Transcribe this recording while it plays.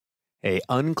A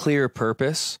unclear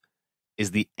purpose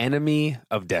is the enemy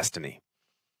of destiny.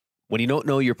 When you don't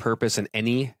know your purpose in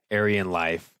any area in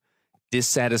life,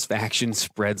 dissatisfaction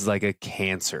spreads like a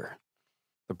cancer.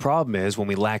 The problem is when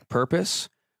we lack purpose,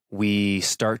 we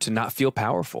start to not feel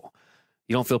powerful.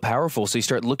 You don't feel powerful, so you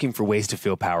start looking for ways to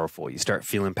feel powerful. You start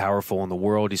feeling powerful in the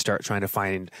world. You start trying to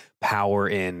find power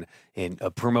in a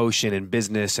promotion, in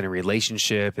business, in a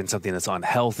relationship, in something that's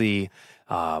unhealthy,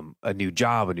 a new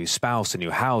job, a new spouse, a new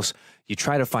house. You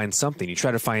try to find something. You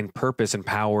try to find purpose and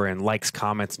power and likes,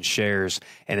 comments, and shares,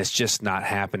 and it's just not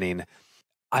happening.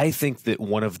 I think that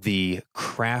one of the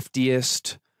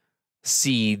craftiest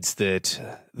seeds that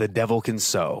the devil can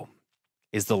sow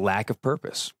is the lack of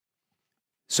purpose.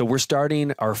 So we're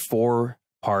starting our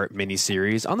 4-part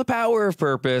mini-series on the power of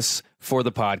purpose for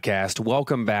the podcast.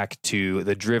 Welcome back to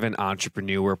the Driven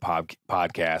Entrepreneur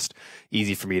podcast.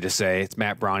 Easy for me to say. It's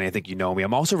Matt Browning. I think you know me.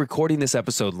 I'm also recording this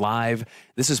episode live.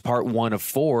 This is part 1 of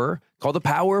 4 called The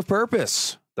Power of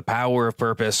Purpose. The Power of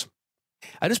Purpose.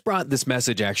 I just brought this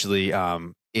message actually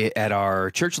at our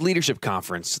church leadership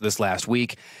conference this last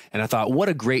week. And I thought, what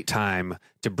a great time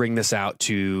to bring this out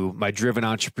to my driven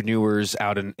entrepreneurs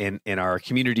out in our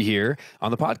community here on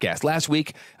the podcast. Last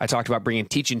week, I talked about bringing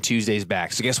Teaching Tuesdays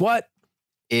back. So guess what?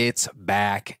 It's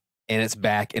back, and it's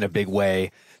back in a big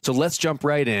way. So let's jump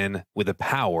right in with the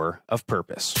power of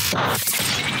purpose.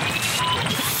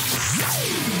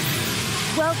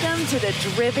 Welcome to the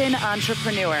Driven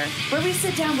Entrepreneur, where we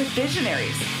sit down with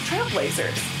visionaries,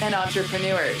 trailblazers, and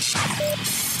entrepreneurs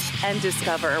and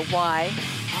discover why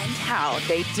and how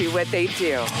they do what they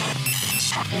do.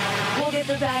 We'll get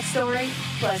the backstory,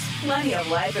 plus plenty of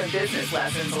life and business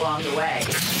lessons along the way.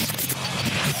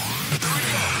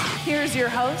 Here's your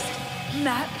host,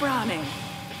 Matt Browning.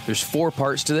 There's 4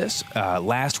 parts to this.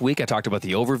 Last week, I talked about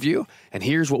the overview, and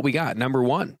here's what we got. Number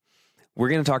 1. We're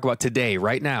going to talk about today,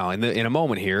 right now, in a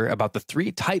moment here, about the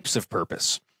 3 types of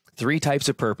purpose. 3 types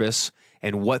of purpose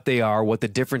and what they are, what the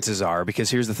differences are. Because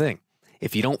here's the thing.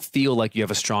 If you don't feel like you have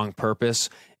a strong purpose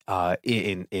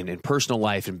in personal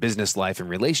life, in business life, in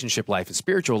relationship life, in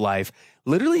spiritual life,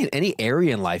 literally in any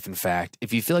area in life, in fact,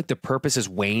 if you feel like the purpose is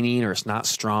waning or it's not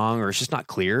strong or it's just not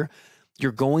clear,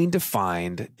 you're going to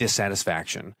find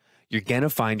dissatisfaction. You're going to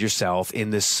find yourself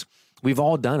in this, we've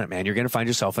all done it, man. You're going to find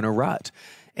yourself in a rut.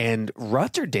 And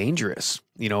ruts are dangerous.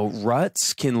 You know,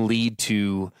 ruts can lead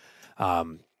to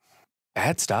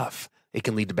bad stuff. It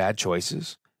can lead to bad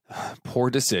choices, poor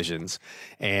decisions.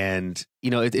 And,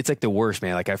 you know, it's like the worst,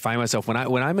 man. Like I find myself when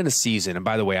I'm in a season, and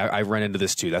by the way, I run into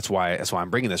this too. That's why I'm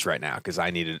bringing this right now, because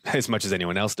I need it as much as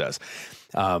anyone else does.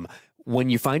 When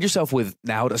you find yourself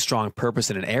without a strong purpose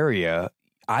in an area,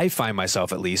 I find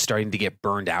myself at least starting to get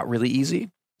burned out really easy,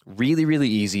 really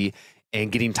easy,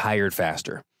 and getting tired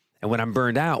faster. And when I'm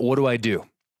burned out, what do?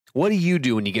 What do you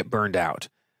do when you get burned out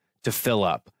to fill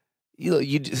up?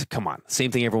 You just, come on, same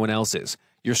thing everyone else is.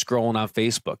 You're scrolling on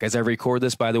Facebook. As I record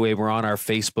this, by the way, we're on our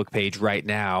Facebook page right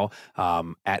now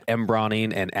at M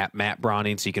Browning and at Matt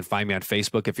Browning. So you can find me on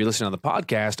Facebook. If you're listening on the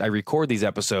podcast, I record these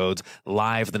episodes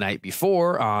live the night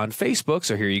before on Facebook.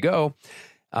 So here you go.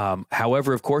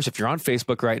 However, of course, if you're on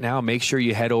Facebook right now, make sure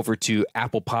you head over to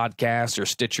Apple Podcasts or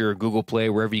Stitcher or Google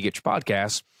Play, wherever you get your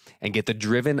podcasts, and get the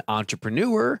Driven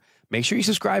Entrepreneur. Make sure you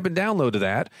subscribe and download to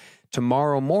that.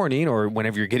 Tomorrow morning, or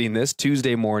whenever you're getting this,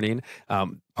 Tuesday morning,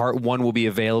 part 1 will be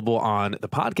available on the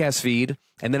podcast feed.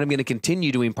 And then I'm going to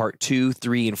continue doing part 2,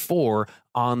 3, and 4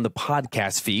 on the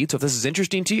podcast feed. So if this is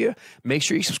interesting to you, make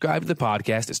sure you subscribe to the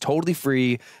podcast. It's totally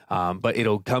free, but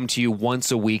it'll come to you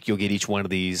once a week. You'll get each one of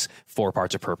these 4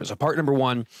 parts of purpose. So part number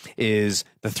 1 is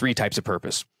the 3 types of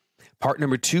purpose. Part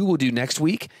number 2 we'll do next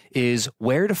week is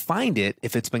where to find it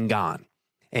if it's been gone.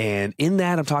 And in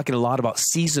that, I'm talking a lot about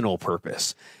seasonal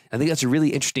purpose. I think that's a really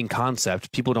interesting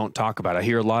concept people don't talk about. I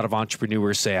hear a lot of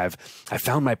entrepreneurs say, I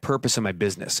found my purpose in my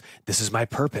business. This is my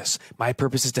purpose. My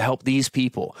purpose is to help these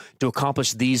people, to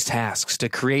accomplish these tasks, to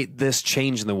create this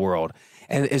change in the world.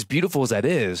 And as beautiful as that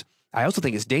is, I also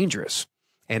think it's dangerous.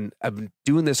 And I've been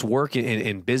doing this work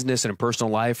in business and in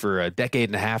personal life for a decade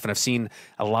and a half, and I've seen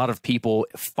a lot of people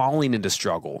falling into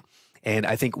struggle. And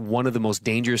I think one of the most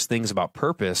dangerous things about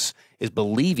purpose is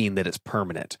believing that it's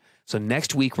permanent. So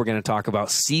next week, we're going to talk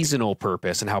about seasonal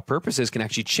purpose and how purposes can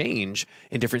actually change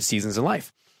in different seasons in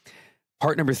life.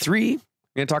 Part number 3, we're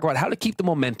going to talk about how to keep the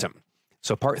momentum.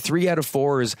 So part 3 out of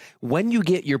 4 is when you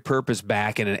get your purpose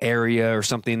back in an area or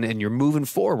something and you're moving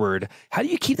forward, how do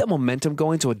you keep that momentum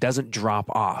going so it doesn't drop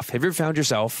off? Have you ever found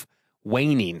yourself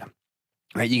waning?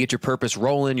 Right? You get your purpose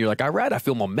rolling. You're like, all right, I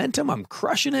feel momentum. I'm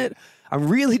crushing it. I'm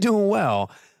really doing well.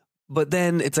 But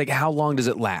then it's like, how long does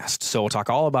it last? So we'll talk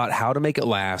all about how to make it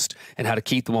last and how to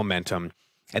keep the momentum.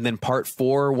 And then part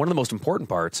 4, one of the most important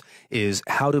parts, is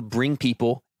how to bring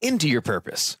people into your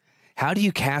purpose. How do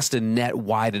you cast a net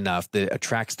wide enough that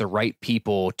attracts the right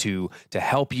people to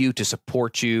help you, to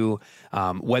support you,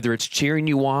 whether it's cheering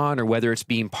you on or whether it's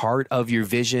being part of your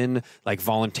vision, like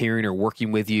volunteering or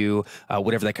working with you,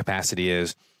 whatever that capacity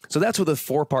is. So that's what the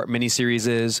 4-part miniseries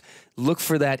is. Look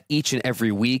for that each and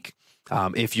every week.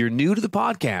 If you're new to the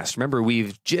podcast, remember,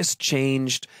 we've just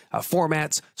changed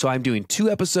formats. So I'm doing 2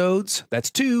 episodes.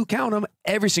 That's 2, count them,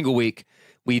 every single week.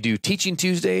 We do Teaching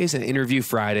Tuesdays and Interview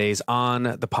Fridays on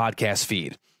the podcast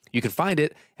feed. You can find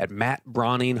it at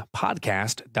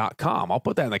mattbroningpodcast.com. I'll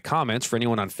put that in the comments for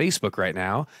anyone on Facebook right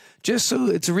now, just so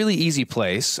it's a really easy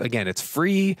place. Again, it's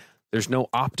free. There's no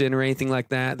opt-in or anything like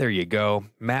that. There you go,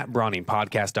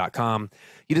 mattbroningpodcast.com.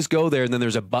 You just go there, and then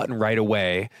there's a button right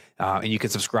away, and you can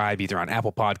subscribe either on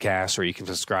Apple Podcasts or you can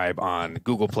subscribe on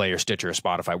Google Play or Stitcher or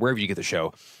Spotify, wherever you get the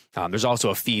show. There's also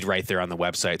a feed right there on the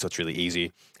website, so it's really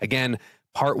easy. Again,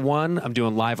 Part 1, I'm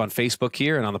doing live on Facebook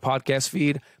here and on the podcast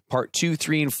feed. Part 2,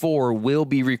 3, and 4 will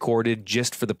be recorded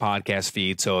just for the podcast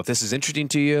feed. So if this is interesting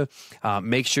to you,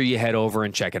 make sure you head over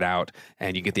and check it out,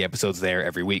 and you get the episodes there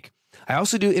every week. I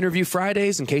also do Interview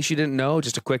Fridays. In case you didn't know,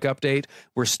 just a quick update,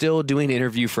 we're still doing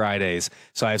Interview Fridays.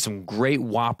 So I have some great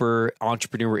Whopper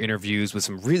entrepreneur interviews with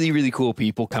some really, really cool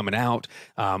people coming out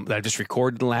that I've just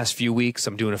recorded in the last few weeks.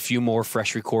 I'm doing a few more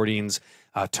fresh recordings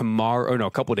tomorrow, or no,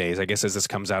 a couple days. I guess as this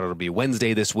comes out, it'll be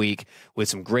Wednesday this week with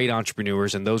some great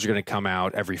entrepreneurs, and those are going to come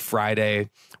out every Friday,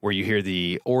 where you hear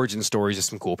the origin stories of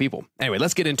some cool people. Anyway,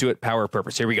 let's get into it. Power of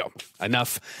purpose. Here we go.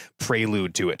 Enough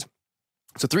prelude to it.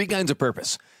 So 3 kinds of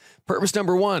purpose. Purpose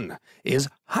number 1 is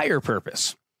higher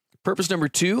purpose. Purpose number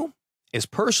 2 is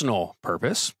personal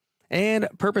purpose. And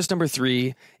purpose number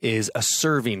 3 is a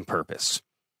serving purpose.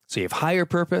 So you have higher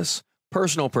purpose,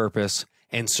 personal purpose,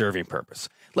 and serving purpose.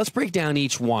 Let's break down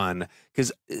each one,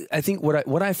 because I think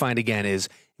what I find, again, is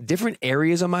different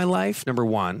areas of my life, number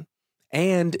 1,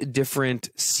 and different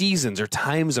seasons or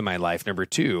times of my life, number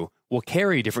 2, will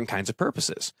carry different kinds of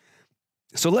purposes.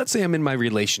 So let's say I'm in my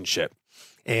relationship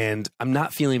and I'm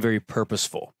not feeling very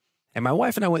purposeful. And my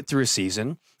wife and I went through a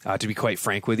season, to be quite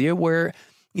frank with you, where,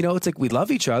 it's like we love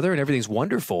each other and everything's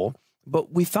wonderful,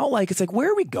 but we felt like, it's like,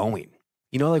 where are we going?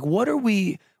 Like, what are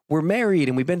we? We're married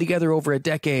and we've been together over a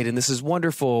decade and this is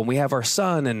wonderful. And we have our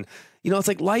son and, it's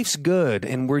like life's good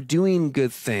and we're doing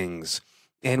good things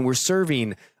and we're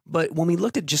serving. But when we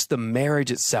looked at just the marriage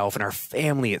itself and our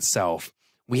family itself,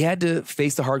 we had to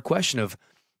face the hard question of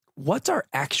what's our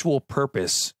actual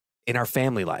purpose in our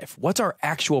family life? What's our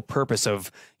actual purpose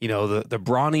of, the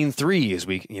Broning 3, as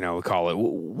we, call it?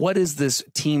 What is this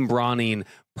Team Broning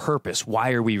purpose?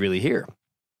 Why are we really here?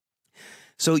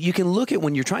 So you can look at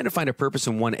when you're trying to find a purpose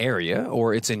in one area,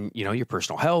 or it's in, your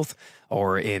personal health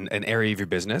or in an area of your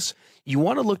business, you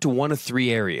want to look to one of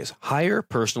 3 areas: higher,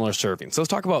 personal, or serving. So let's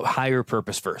talk about higher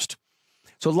purpose first.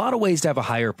 So a lot of ways to have a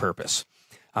higher purpose.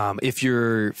 If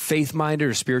you're faith-minded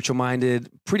or spiritual-minded,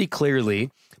 pretty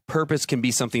clearly, purpose can be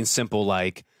something simple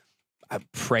like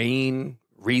praying,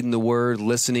 reading the word,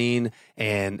 listening,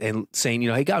 and saying,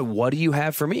 hey, God, what do you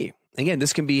have for me? Again,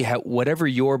 this can be whatever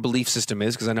your belief system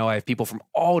is, because I know I have people from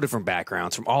all different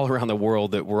backgrounds, from all around the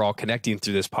world, that we're all connecting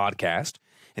through this podcast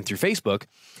and through Facebook.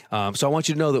 So I want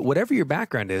you to know that whatever your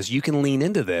background is, you can lean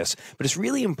into this. But it's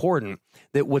really important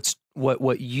that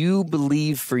what you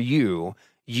believe for you,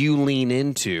 you lean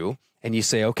into, and you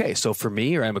say, okay, so for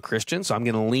me, or I'm a Christian, so I'm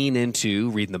going to lean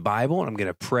into reading the Bible, and I'm going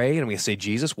to pray, and I'm going to say,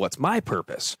 Jesus, what's my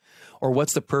purpose? Or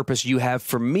what's the purpose you have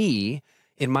for me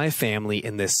in my family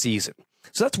in this season?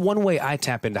 So that's one way I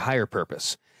tap into higher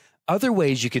purpose. Other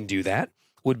ways you can do that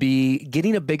would be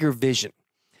getting a bigger vision.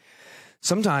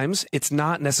 Sometimes it's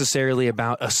not necessarily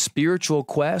about a spiritual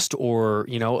quest or,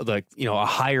 a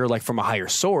higher, like from a higher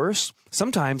source.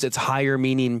 Sometimes it's higher,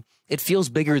 meaning it feels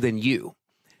bigger than you.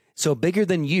 So bigger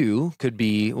than you could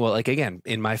be, well, like again,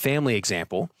 in my family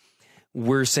example,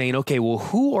 we're saying, okay, well,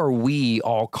 who are we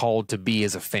all called to be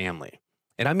as a family?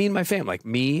 And I mean my family, like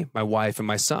me, my wife, and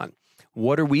my son.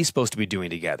 What are we supposed to be doing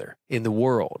together in the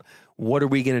world? What are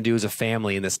we going to do as a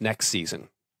family in this next season?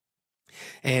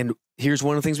 And here's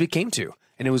one of the things we came to,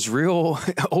 and it was real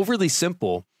overly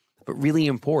simple, but really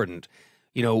important.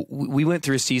 We went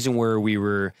through a season where we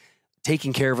were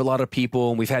taking care of a lot of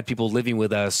people, and we've had people living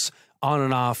with us on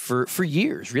and off for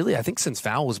years, really. I think since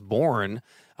Val was born,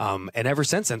 and ever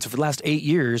since then. So for the last 8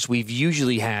 years, we've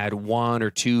usually had 1 or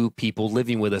 2 people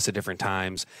living with us at different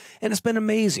times, and it's been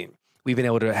amazing. We've been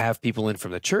able to have people in from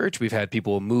the church. We've had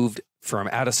people moved from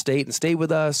out of state and stayed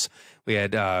with us. We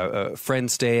had a friend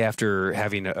stay after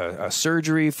having a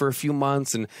surgery for a few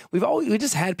months. And we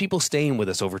just had people staying with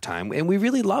us over time. And we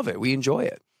really love it. We enjoy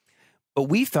it. But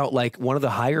we felt like one of the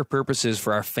higher purposes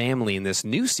for our family in this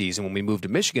new season when we moved to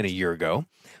Michigan a year ago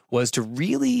was to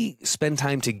really spend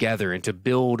time together and to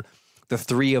build the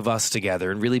three of us together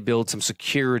and really build some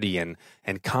security and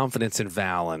confidence in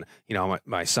Val and, you know,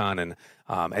 my son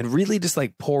and really just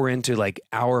like pour into like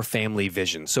our family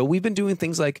vision. So we've been doing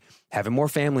things like having more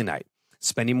family night,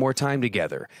 spending more time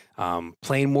together,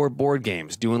 playing more board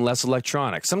games, doing less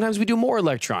electronics. Sometimes we do more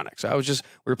electronics. We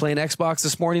were playing Xbox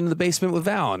this morning in the basement with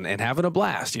Val and having a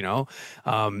blast, you know.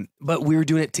 But we were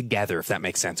doing it together, if that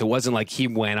makes sense. It wasn't like he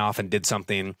went off and did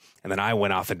something and then I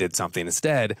went off and did something.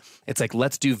 Instead, it's like,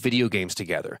 let's do video games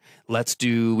together.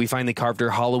 We finally carved our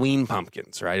Halloween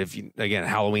pumpkins, right? Again,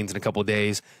 Halloween's in a couple of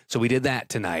days. So we did that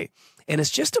tonight. And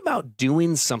it's just about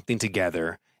doing something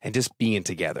together and just being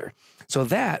together. So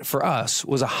that, for us,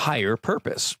 was a higher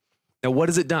purpose. Now, what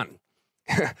has it done?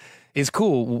 It's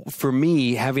cool. For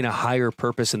me, having a higher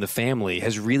purpose in the family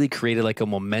has really created like a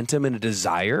momentum and a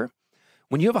desire.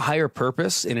 When you have a higher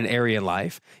purpose in an area in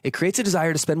life, it creates a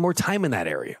desire to spend more time in that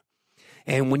area.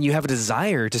 And when you have a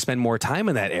desire to spend more time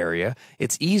in that area,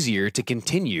 it's easier to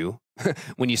continue.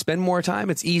 When you spend more time,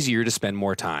 it's easier to spend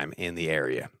more time in the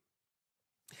area.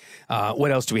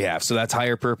 What else do we have? So that's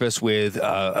higher purpose with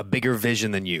a bigger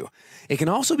vision than you. It can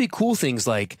also be cool things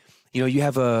like, you know, you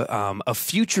have a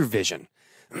future vision.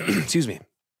 Excuse me.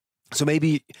 So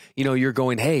maybe, you know, you're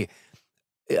going, hey,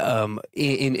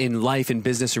 in life, in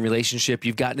business and relationship,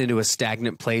 you've gotten into a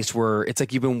stagnant place where it's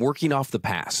like you've been working off the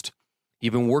past.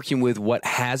 You've been working with what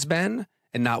has been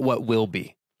and not what will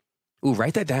be. Ooh,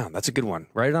 write that down. That's a good one.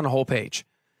 Write it on a whole page.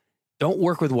 Don't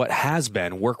work with what has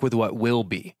been. Work with what will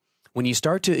be. When you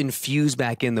start to infuse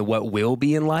back in the what will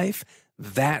be in life,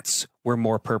 that's where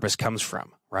more purpose comes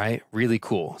from, right? Really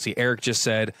cool. See, Eric just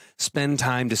said, spend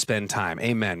time to spend time.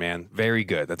 Amen, man. Very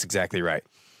good. That's exactly right.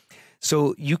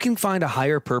 So you can find a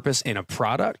higher purpose in a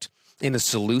product, in a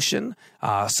solution,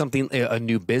 a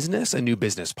new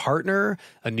business partner,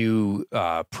 a new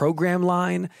program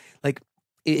line. Like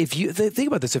if you think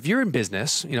about this, if you're in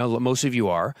business, you know, most of you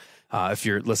are, if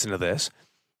you're listening to this,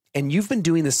 and you've been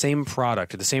doing the same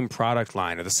product or the same product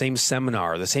line or the same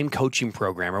seminar or the same coaching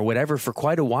program or whatever for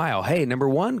quite a while, hey, number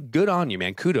one, good on you,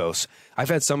 man. Kudos. I've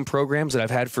had some programs that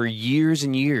I've had for years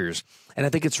and years, and I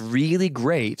think it's really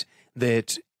great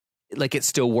that like it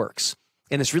still works.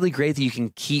 And it's really great that you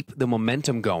can keep the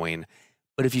momentum going.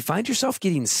 But if you find yourself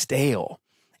getting stale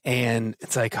and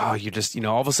it's like, oh, you just, you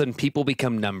know, all of a sudden people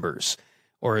become numbers.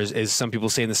 Or as some people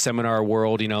say in the seminar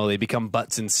world, you know, they become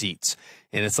butts in seats.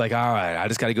 And it's like, all right, I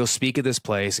just got to go speak at this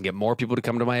place and get more people to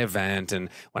come to my event. And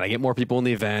when I get more people in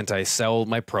the event, I sell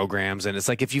my programs. And it's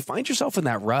like, if you find yourself in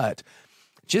that rut,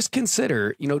 just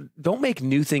consider, you know, don't make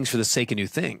new things for the sake of new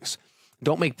things.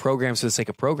 Don't make programs for the sake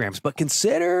of programs, but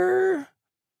consider,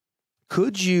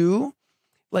 could you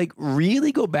like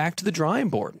really go back to the drawing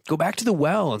board, go back to the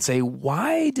well and say,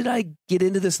 why did I get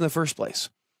into this in the first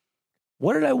place?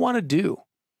 What did I want to do?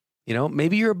 You know,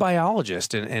 maybe you're a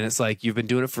biologist and it's like you've been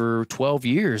doing it for 12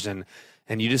 years and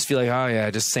you just feel like, oh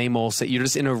yeah, just same old, you're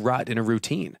just in a rut, in a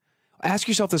routine. Ask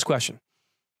yourself this question.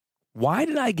 Why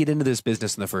did I get into this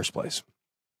business in the first place?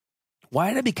 Why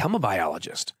did I become a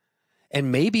biologist?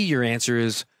 And maybe your answer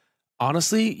is,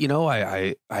 honestly, you know,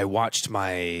 I watched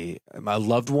my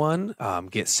loved one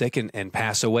get sick and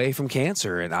pass away from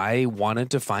cancer, and I wanted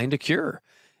to find a cure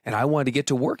and I wanted to get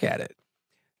to work at it.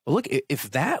 Well, look, if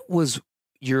that was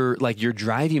your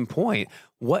driving point,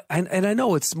 and I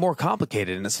know it's more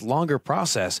complicated and it's a longer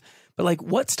process, but like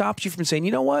what stops you from saying,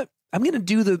 you know what, I'm going to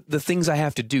do the things I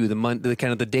have to do, the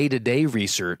kind of the day-to-day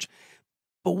research,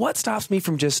 but what stops me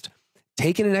from just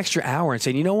taking an extra hour and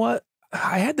saying, you know what,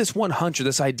 I had this one hunch or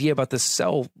this idea about this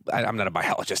cell. I'm not a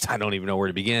biologist. I don't even know where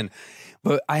to begin,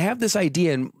 but I have this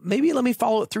idea and maybe let me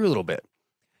follow it through a little bit.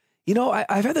 You know,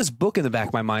 I've had this book in the back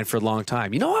of my mind for a long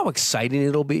time. You know how exciting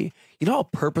it'll be? You know how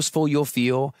purposeful you'll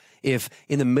feel if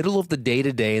in the middle of the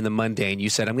day-to-day and the mundane, you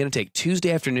said, I'm going to take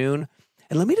Tuesday afternoon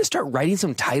and let me just start writing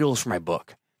some titles for my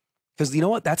book. Because you know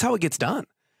what? That's how it gets done.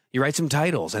 You write some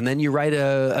titles and then you write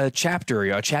a chapter,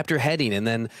 a chapter heading. And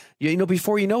then, you know,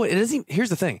 before you know it, here's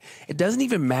the thing. It doesn't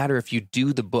even matter if you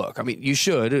do the book. I mean, you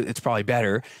should. It's probably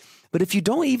better. But if you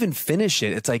don't even finish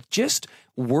it, it's like just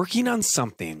working on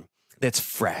something that's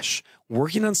fresh,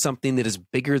 working on something that is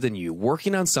bigger than you,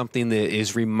 working on something that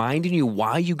is reminding you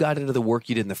why you got into the work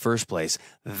you did in the first place,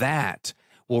 that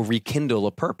will rekindle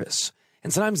a purpose.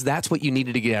 And sometimes that's what you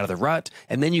needed to get out of the rut.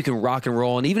 And then you can rock and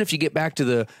roll. And even if you get back to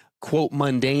the quote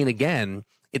mundane again,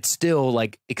 it's still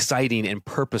like exciting and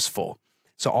purposeful.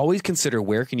 So always consider,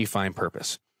 where can you find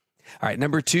purpose? All right.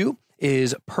 Number 2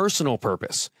 is personal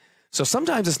purpose. So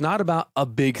sometimes it's not about a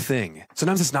big thing.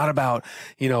 Sometimes it's not about,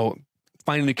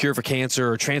 finding a cure for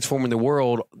cancer or transforming the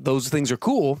world. Those things are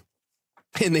cool.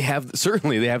 And they have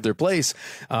their place.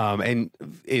 And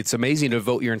it's amazing to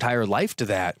devote your entire life to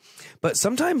that. But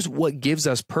sometimes what gives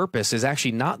us purpose is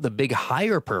actually not the big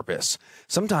higher purpose.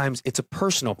 Sometimes it's a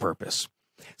personal purpose.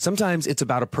 Sometimes it's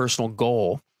about a personal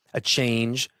goal, a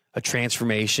change, a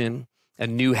transformation, a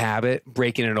new habit,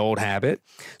 breaking an old habit.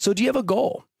 So do you have a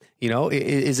goal?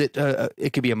 Is it?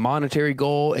 It could be a monetary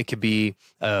goal. It could be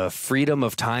a freedom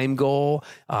of time goal.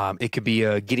 It could be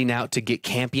a getting out to get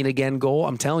camping again goal.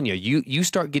 I'm telling you, you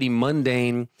start getting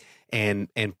mundane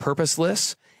and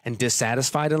purposeless and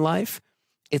dissatisfied in life.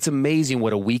 It's amazing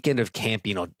what a weekend of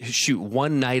camping,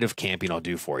 one night of camping, will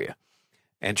do for you.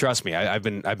 And trust me, I've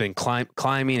been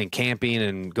climbing and camping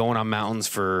and going on mountains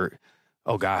for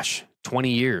 20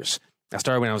 years. I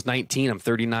started when I was 19. I'm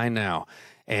 39 now,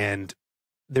 and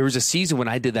there was a season when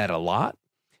I did that a lot.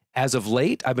 As of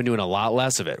late, I've been doing a lot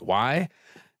less of it. Why?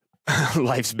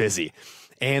 Life's busy.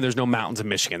 And there's no mountains in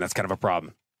Michigan. That's kind of a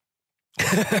problem.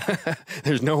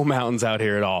 There's no mountains out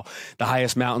here at all. The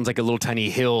highest mountain's like a little tiny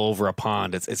hill over a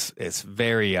pond. It's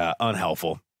very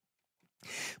unhelpful.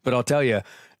 But I'll tell you,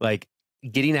 like,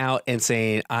 getting out and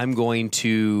saying, I'm going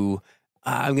to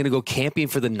go camping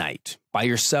for the night by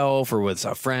yourself or with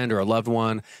a friend or a loved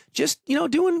one, just,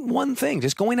 doing one thing,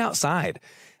 just going outside.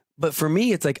 But for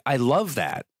me, it's like, I love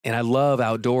that. And I love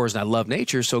outdoors and I love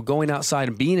nature. So going outside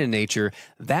and being in nature,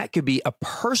 that could be a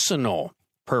personal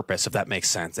purpose, if that makes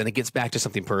sense. And it gets back to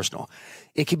something personal.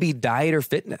 It could be diet or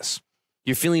fitness.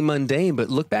 You're feeling mundane, but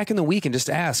look back in the week and just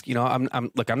ask, I'm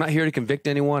not here to convict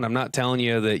anyone. I'm not telling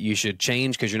you that you should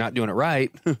change because you're not doing it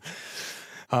right.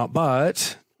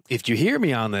 But if you hear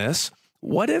me on this,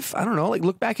 what if,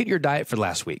 look back at your diet for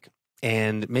last week,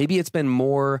 and maybe it's been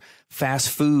more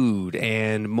fast food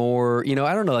and more,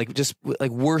 just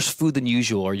worse food than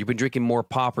usual, or you've been drinking more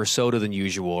pop or soda than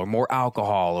usual, or more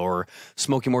alcohol, or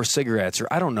smoking more cigarettes, or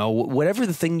whatever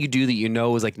the thing you do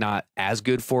that is like not as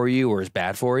good for you or as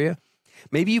bad for you.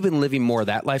 Maybe you've been living more of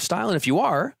that lifestyle. And if you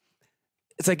are,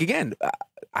 it's like, again,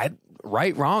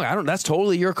 right, wrong, that's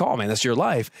totally your call, man. That's your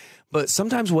life. But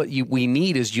sometimes what we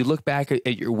need is you look back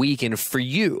at your week, and for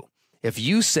you, if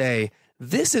you say,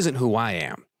 this isn't who I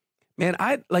am, man,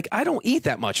 I don't eat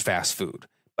that much fast food,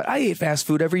 but I eat fast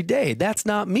food every day. That's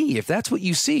not me. If that's what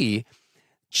you see,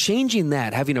 changing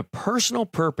that, having a personal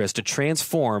purpose to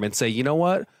transform and say, you know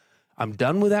what, I'm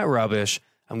done with that rubbish.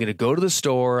 I'm going to go to the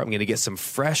store. I'm going to get some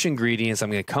fresh ingredients.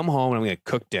 I'm going to come home and I'm going to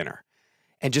cook dinner.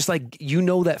 And just like,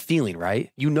 that feeling,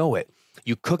 right? You know it.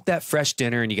 You cook that fresh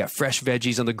dinner and you got fresh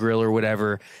veggies on the grill or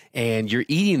whatever, and you're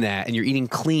eating that and you're eating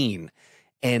clean.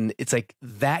 And it's like,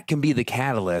 that can be the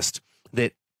catalyst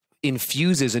that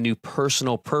infuses a new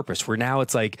personal purpose, where now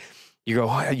it's like,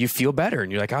 you feel better and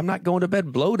you're like, I'm not going to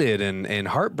bed bloated and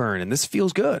heartburn, and this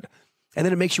feels good. And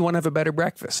then it makes you want to have a better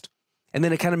breakfast. And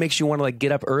then it kind of makes you want to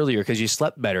get up earlier because you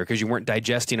slept better, because you weren't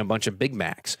digesting a bunch of Big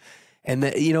Macs. And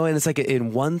and it's like,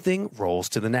 in one thing rolls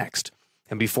to the next.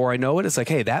 And before I know it, it's like,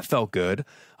 hey, that felt good.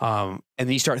 And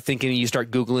then you start thinking, you start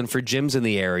Googling for gyms in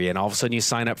the area, and all of a sudden you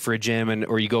sign up for a gym,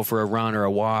 or you go for a run or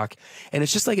a walk. And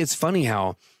it's just like, it's funny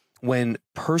how when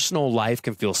personal life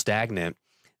can feel stagnant,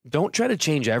 don't try to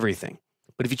change everything.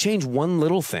 But if you change one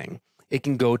little thing, it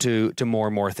can go to more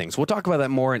and more things. We'll talk about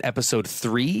that more in episode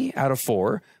 3 out of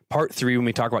 4, part 3, when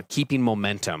we talk about keeping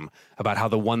momentum, about how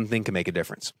the one thing can make a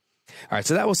difference. All right,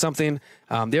 so that was something.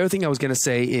 The other thing I was going to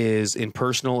say is, in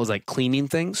personal, is like cleaning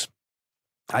things.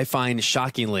 I find,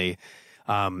 shockingly,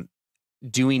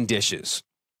 doing dishes,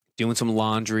 doing some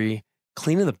laundry,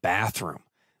 cleaning the bathroom.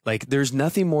 Like, there's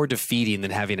nothing more defeating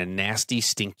than having a nasty,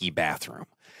 stinky bathroom.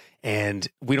 And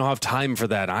we don't have time for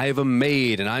that. I have a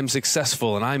maid and I'm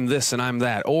successful and I'm this and I'm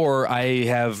that. Or I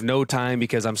have no time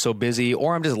because I'm so busy,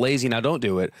 or I'm just lazy and I don't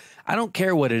do it. I don't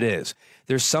care what it is.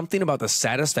 There's something about the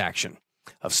satisfaction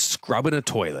of scrubbing a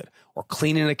toilet or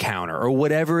cleaning a counter or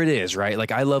whatever it is, right?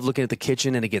 Like, I love looking at the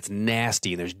kitchen and it gets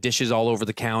nasty and there's dishes all over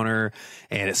the counter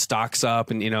and it stocks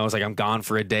up, and, it's like I'm gone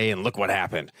for a day and look what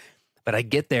happened. But I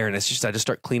get there and I just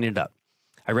start cleaning it up.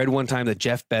 I read one time that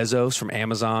Jeff Bezos from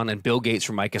Amazon and Bill Gates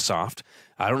from Microsoft,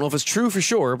 I don't know if it's true for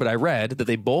sure, but I read that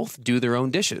they both do their own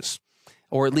dishes,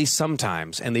 or at least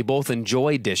sometimes, and they both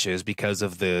enjoy dishes because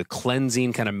of the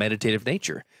cleansing kind of meditative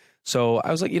nature. So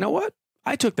I was like, you know what?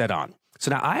 I took that on.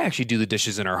 So now I actually do the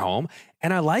dishes in our home,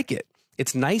 and I like it.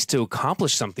 It's nice to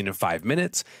accomplish something in 5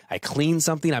 minutes. I clean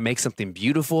something. I make something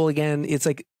beautiful again. It's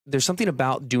like, there's something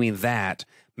about doing that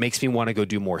makes me want to go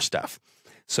do more stuff.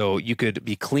 So you could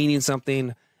be cleaning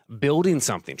something, building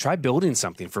something. Try building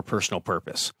something for personal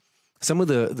purpose. Some of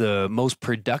the most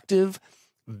productive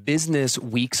business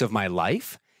weeks of my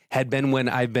life had been when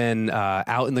I've been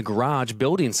out in the garage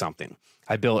building something.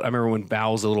 I remember when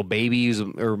Val was a little baby,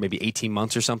 or maybe 18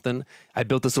 months or something, I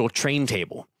built this little train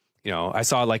table. You know, I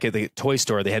saw like at the toy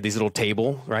store, they had these little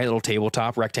table, right? Little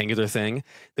tabletop rectangular thing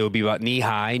that would be about knee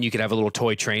high, and you could have a little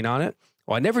toy train on it.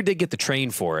 Well, I never did get the train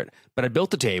for it, but I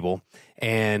built the table,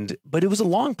 but it was a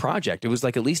long project. It was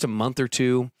like at least a month or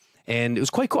two, and it was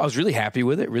quite cool. I was really happy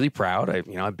with it, really proud.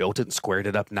 I built it and squared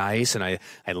it up nice, and I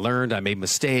learned, I made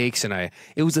mistakes, and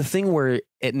it was a thing where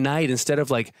at night, instead of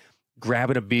like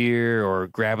grabbing a beer or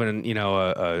grabbing,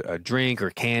 a drink or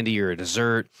candy or a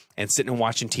dessert and sitting and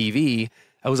watching TV,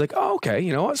 I was like, oh, okay,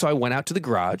 you know what? So I went out to the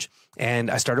garage and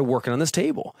I started working on this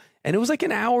table. And it was like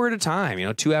an hour at a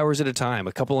time, 2 hours at a time,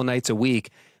 a couple of nights a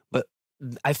week. But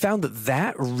I found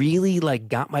that really like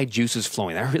got my juices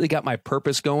flowing. That really got my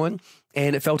purpose going,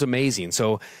 and it felt amazing.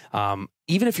 So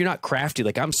even if you're not crafty,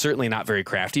 like I'm certainly not very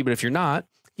crafty, but if you're not,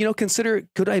 consider,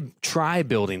 could I try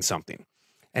building something?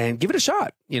 And give it a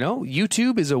shot.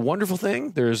 YouTube is a wonderful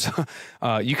thing. There's,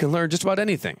 you can learn just about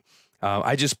anything.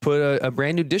 I just put a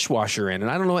brand new dishwasher in,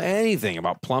 and I don't know anything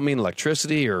about plumbing,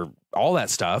 electricity, or all that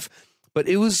stuff, but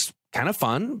it was kind of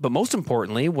fun. But most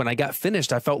importantly, when I got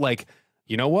finished, I felt like,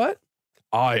 you know what?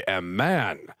 I am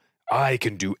man. I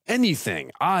can do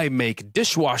anything. I make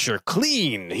dishwasher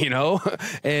clean,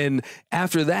 And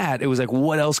after that, it was like,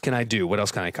 what else can I do? What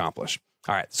else can I accomplish?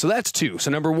 All right. So that's 2.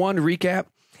 So number 1, to recap,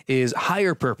 is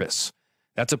higher purpose.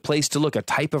 That's a place to look. A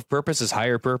type of purpose is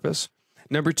higher purpose.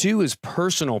 Number 2 is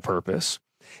personal purpose.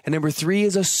 And number 3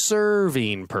 is a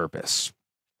serving purpose.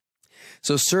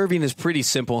 So serving is pretty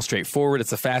simple and straightforward. It's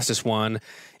the fastest one.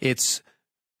 It's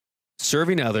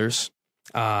serving others,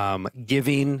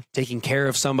 giving, taking care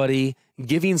of somebody,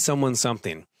 giving someone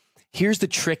something. Here's the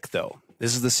trick, though.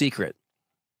 This is the secret.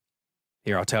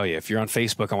 Here, I'll tell you. If you're on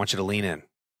Facebook, I want you to lean in.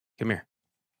 Come here.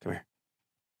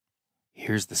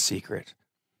 Here's the secret.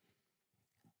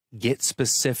 Get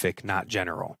specific, not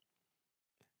general.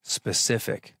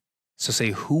 Specific. So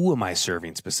say, who am I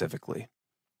serving specifically?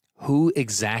 Who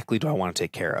exactly do I want to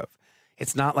take care of?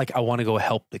 It's not like I want to go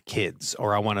help the kids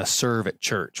or I want to serve at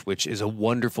church, which is a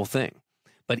wonderful thing.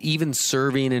 But even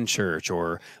serving in church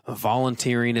or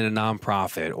volunteering in a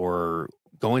nonprofit or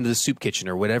going to the soup kitchen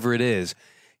or whatever it is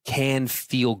can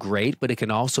feel great, but it can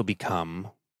also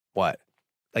become what?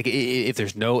 Like if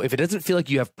it doesn't feel like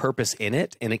you have purpose in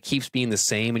it and it keeps being the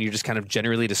same and you're just kind of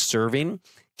generally just serving,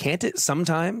 can't it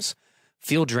sometimes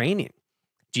feel draining?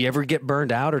 Do you ever get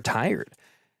burned out or tired?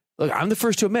 Look, I'm the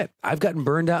first to admit I've gotten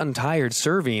burned out and tired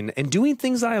serving and doing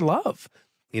things that I love.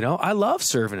 I love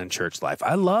serving in church life.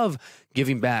 I love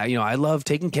giving back. I love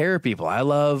taking care of people. I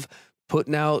love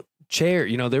putting out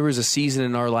chairs. There was a season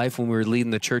in our life when we were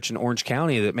leading the church in Orange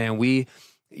County that, man,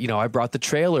 I brought the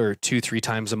trailer 2-3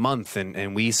 times a month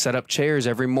and we set up chairs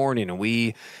every morning and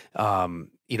we,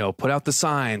 put out the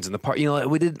signs and the part,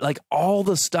 we did like all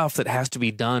the stuff that has to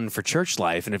be done for church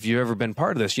life. And if you've ever been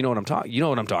part of this, you know what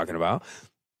I'm talking about.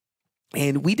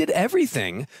 And we did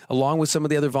everything along with some of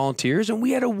the other volunteers and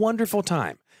we had a wonderful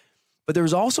time. But there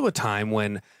was also a time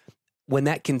when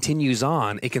that continues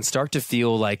on, it can start to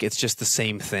feel like it's just the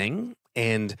same thing.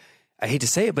 And I hate to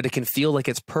say it, but it can feel like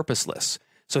it's purposeless.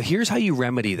 So here's how you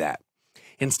remedy that.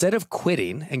 Instead of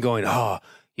quitting and going, oh,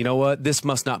 you know what? This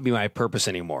must not be my purpose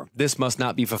anymore. This must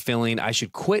not be fulfilling. I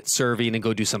should quit serving and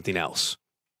go do something else.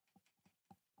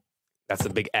 That's the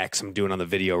big X I'm doing on the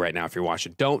video right now if you're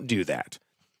watching. Don't do that.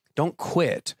 Don't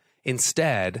quit.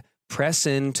 Instead, press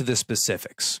into the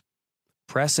specifics.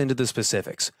 Press into the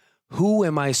specifics. Who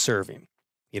am I serving?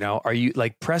 Are you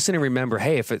like press in and remember,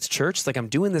 hey, if it's church, it's like I'm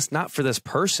doing this not for this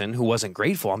person who wasn't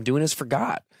grateful. I'm doing this for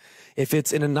God. If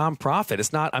it's in a nonprofit,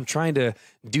 it's not I'm trying to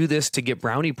do this to get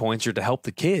brownie points or to help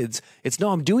the kids. It's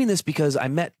no, I'm doing this because I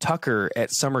met Tucker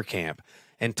at summer camp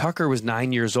and Tucker was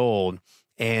 9 years old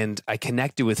and I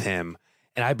connected with him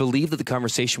and I believe that the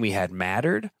conversation we had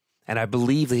mattered and I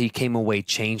believe that he came away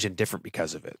changed and different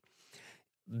because of it.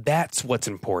 That's what's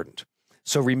important.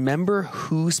 So remember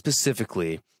who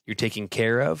specifically you're taking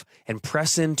care of and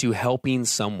press into helping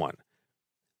someone.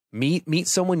 Meet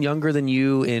someone younger than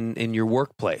you in your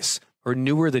workplace or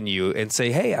newer than you and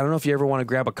say, hey, I don't know if you ever want to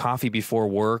grab a coffee before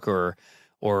work or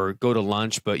go to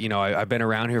lunch, but I've been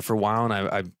around here for a while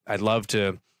and I'd love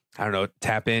to,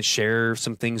 tap in, share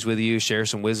some things with you, share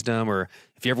some wisdom, or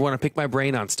if you ever want to pick my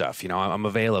brain on stuff, I'm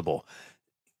available.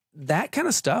 That kind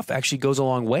of stuff actually goes a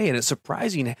long way. And it's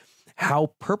surprising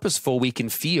how purposeful we can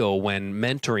feel when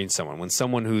mentoring someone, when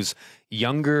someone who's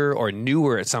younger or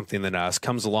newer at something than us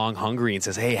comes along hungry and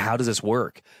says, hey, how does this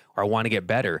work? Or I want to get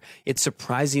better. It's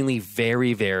surprisingly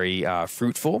very, very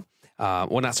fruitful.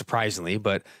 Well, not surprisingly,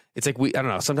 but it's like I don't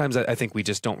know. Sometimes I think we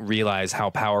just don't realize how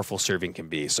powerful serving can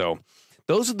be. So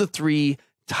those are the 3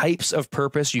 types of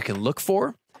purpose you can look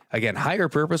for. Again, higher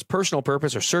purpose, personal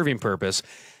purpose, or serving purpose.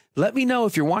 Let me know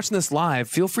if you're watching this live.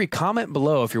 Feel free, comment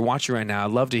below if you're watching right now.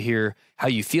 I'd love to hear how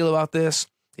you feel about this.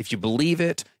 If you believe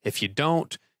it, if you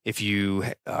don't,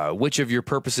 which of your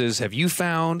purposes have you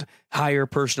found? Higher,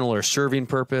 personal, or serving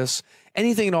purpose?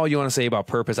 Anything at all you want to say about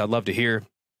purpose, I'd love to hear.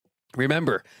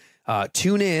 Remember,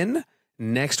 tune in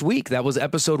next week. That was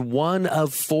episode 1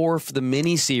 of 4 for the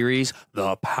mini series,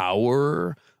 The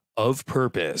Power of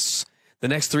Purpose. The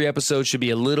next 3 episodes should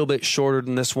be a little bit shorter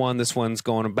than this one. This one's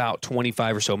going about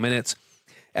 25 or so minutes.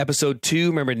 Episode 2,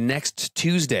 remember, next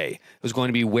Tuesday is going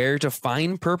to be where to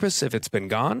find purpose if it's been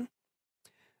gone.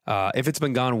 If it's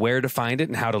been gone, where to find it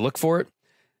and how to look for it.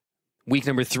 Week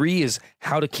number 3 is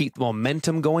how to keep the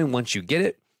momentum going once you get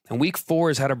it. And week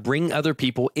 4 is how to bring other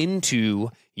people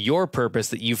into your purpose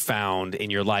that you've found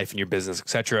in your life and your business,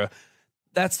 etc.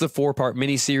 That's the 4-part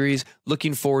mini series.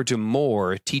 Looking forward to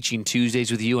more Teaching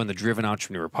Tuesdays with you on the Driven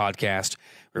Entrepreneur podcast.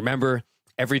 Remember,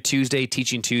 every Tuesday,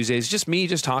 Teaching Tuesdays, just me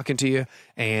just talking to you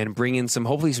and bringing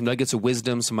hopefully some nuggets of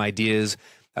wisdom, some ideas.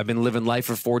 I've been living life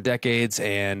for 4 decades,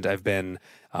 and I've been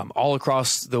all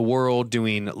across the world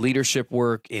doing leadership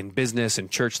work in business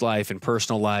and church life and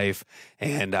personal life.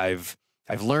 And I've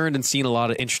learned and seen a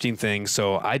lot of interesting things.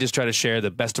 So I just try to share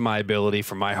the best of my ability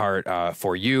from my heart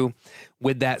for you.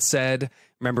 With that said,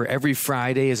 remember, every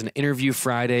Friday is an interview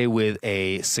Friday with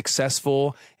a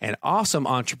successful and awesome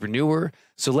entrepreneur.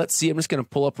 So let's see. I'm just going to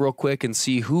pull up real quick and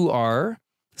see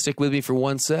stick with me for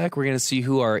 1 sec. We're going to see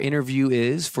who our interview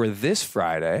is for this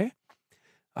Friday.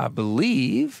 I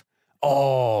believe,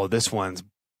 this is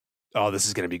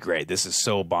going to be great. This is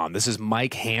so bomb. This is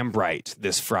Mike Hambright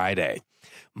this Friday.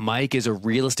 Mike is a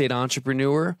real estate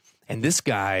entrepreneur, and this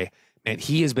guy, man,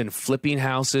 he has been flipping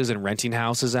houses and renting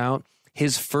houses out.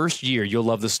 His first year, you'll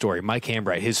love the story. Mike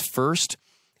Hambright, his first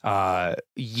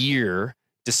year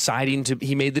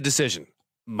he made the decision.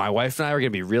 My wife and I are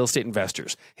going to be real estate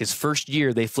investors. His first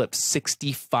year, they flipped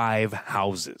 65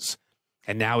 houses.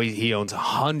 And now he owns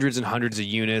hundreds and hundreds of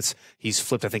units. He's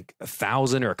flipped, I think,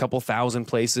 1,000 or a couple thousand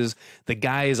places. The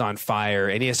guy is on fire,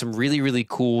 and he has some really, really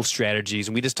cool strategies.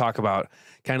 And we just talk about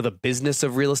kind of the business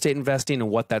of real estate investing and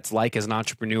what that's like as an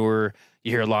entrepreneur.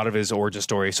 You hear a lot of his origin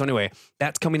story. So anyway,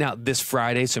 that's coming out this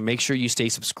Friday. So make sure you stay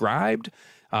subscribed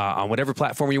on whatever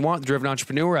platform you want. The Driven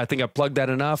Entrepreneur. I think I've plugged that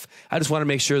enough. I just want to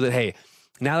make sure that, hey,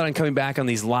 now that I'm coming back on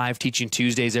these live Teaching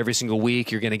Tuesdays every single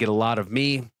week, you're going to get a lot of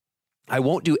me. I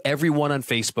won't do every one on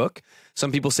Facebook.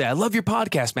 Some people say, I love your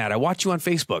podcast, Matt. I watch you on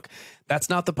Facebook. That's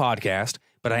not the podcast,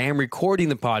 but I am recording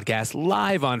the podcast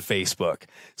live on Facebook.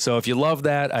 So if you love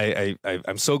that,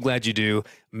 I'm so glad you do.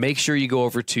 Make sure you go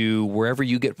over to wherever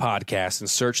you get podcasts and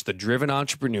search The Driven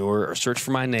Entrepreneur or search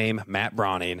for my name, Matt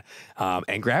Browning,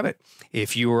 and grab it.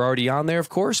 If you are already on there, of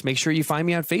course, make sure you find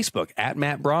me on Facebook at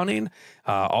Matt Browning,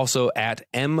 also at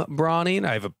M Browning.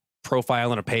 I have a profile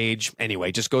and a page.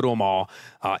 Anyway, just go to them all.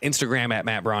 Instagram at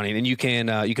Matt Browning, and you can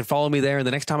follow me there. And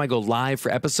the next time I go live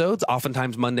for episodes,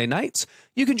 oftentimes Monday nights,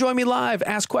 you can join me live,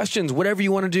 ask questions, whatever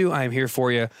you want to do. I am here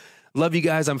for you. Love you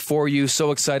guys. I'm for you.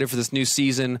 So excited for this new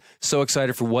season. So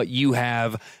excited for what you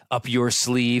have up your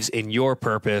sleeves in your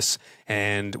purpose.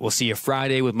 And we'll see you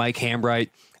Friday with Mike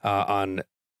Hambright on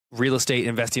real estate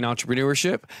investing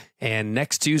entrepreneurship. And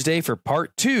next Tuesday for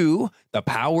part 2, The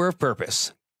Power of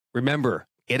Purpose. Remember,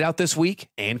 get out this week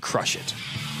and crush it.